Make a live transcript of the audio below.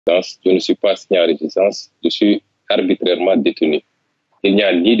Je ne suis pas assigné en résidence, je suis arbitrairement détenu. Il n'y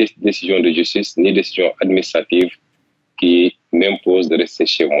a ni décision de justice, ni décision administrative qui m'impose de rester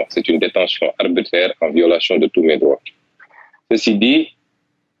chez moi. C'est une détention arbitraire en violation de tous mes droits. Ceci dit,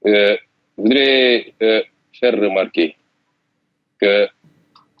 je voudrais faire remarquer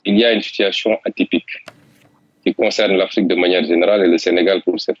qu'il y a une situation atypique qui concerne l'Afrique de manière générale et le Sénégal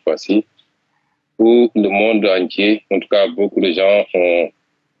pour cette fois-ci, où le monde entier, en tout cas beaucoup de gens ont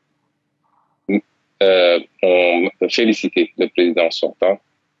félicité le président sortant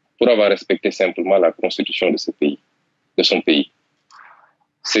pour avoir respecté simplement la constitution de ce pays, de son pays.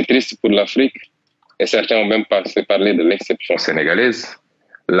 C'est triste pour l'Afrique et certains ont même parlé de l'exception sénégalaise,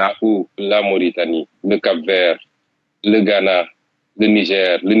 là où la Mauritanie, le Cap-Vert, le Ghana, le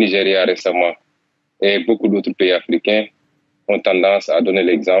Niger, le Nigeria récemment et beaucoup d'autres pays africains ont tendance à donner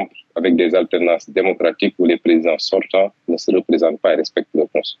l'exemple avec des alternances démocratiques où les présidents sortants ne se représentent pas et respectent leur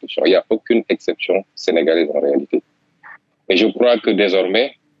constitution. Il n'y a aucune exception sénégalaise en réalité. Et je crois que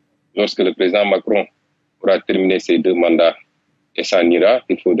désormais, lorsque le président Macron aura terminé ses 2 mandats et s'en ira,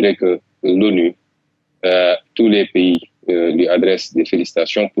 il faudrait que l'ONU, tous les pays lui adressent des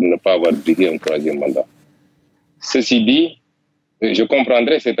félicitations pour ne pas avoir brigué un 3e mandat. Ceci dit, je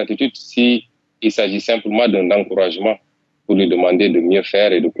comprendrais cette attitude si il s'agit simplement d'un encouragement pour lui demander de mieux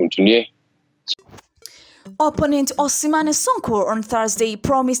faire et de continuer. Opponent Ousmane Sonko on Thursday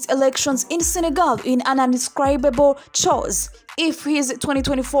promised elections in Senegal in an indescribable choice if his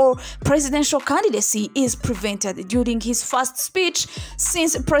 2024 presidential candidacy is prevented. During his first speech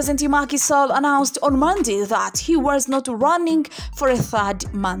since President Macky Sall announced on Monday that he was not running for a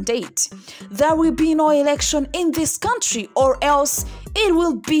 3rd mandate. There will be no election in this country, or else it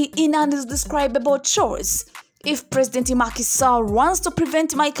will be in an indescribable choice. If President Macky Sall wants to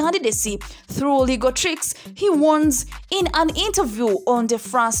prevent my candidacy through legal tricks, he warns in an interview on the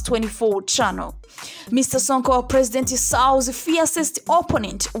France 24 channel. Mr. Sonko, President Sall's fiercest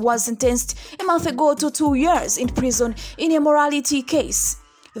opponent, was sentenced a month ago to 2 years in prison in a morality case.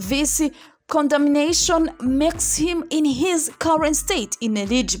 This condemnation makes him in his current state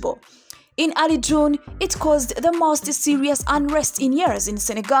ineligible. In early June, it caused the most serious unrest in years in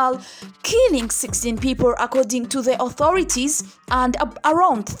Senegal, killing 16 people according to the authorities and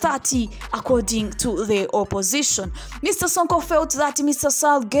around 30 according to the opposition. Mr. Sonko felt that Mr.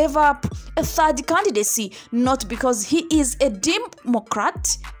 Sall gave up a 3rd candidacy not because he is a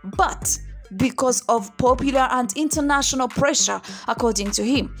Democrat, but because of popular and international pressure. According to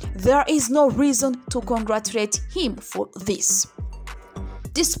him, there is no reason to congratulate him for this.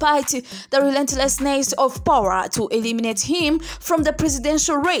 Despite the relentlessness of power to eliminate him from the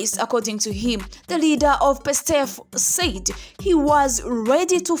presidential race, according to him, the leader of PASTEF said he was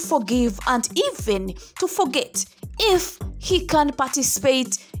ready to forgive and even to forget if he can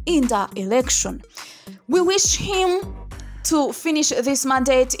participate in the election. We wish him to finish this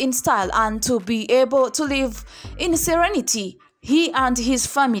mandate in style and to be able to live in serenity, he and his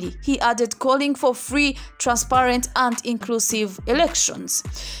family, he added, calling for free, transparent and inclusive elections.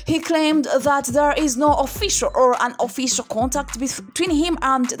 He claimed that there is no official or unofficial contact between him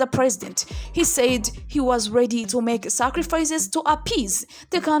and the president. He said he was ready to make sacrifices to appease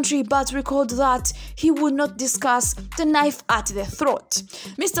the country, but recalled that he would not discuss the knife at the throat.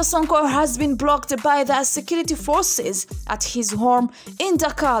 Mr. Sonko has been blocked by the security forces at his home in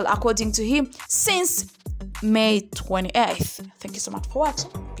Dakar, according to him, since May 28th. Thank you so much for watching.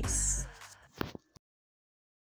 Peace.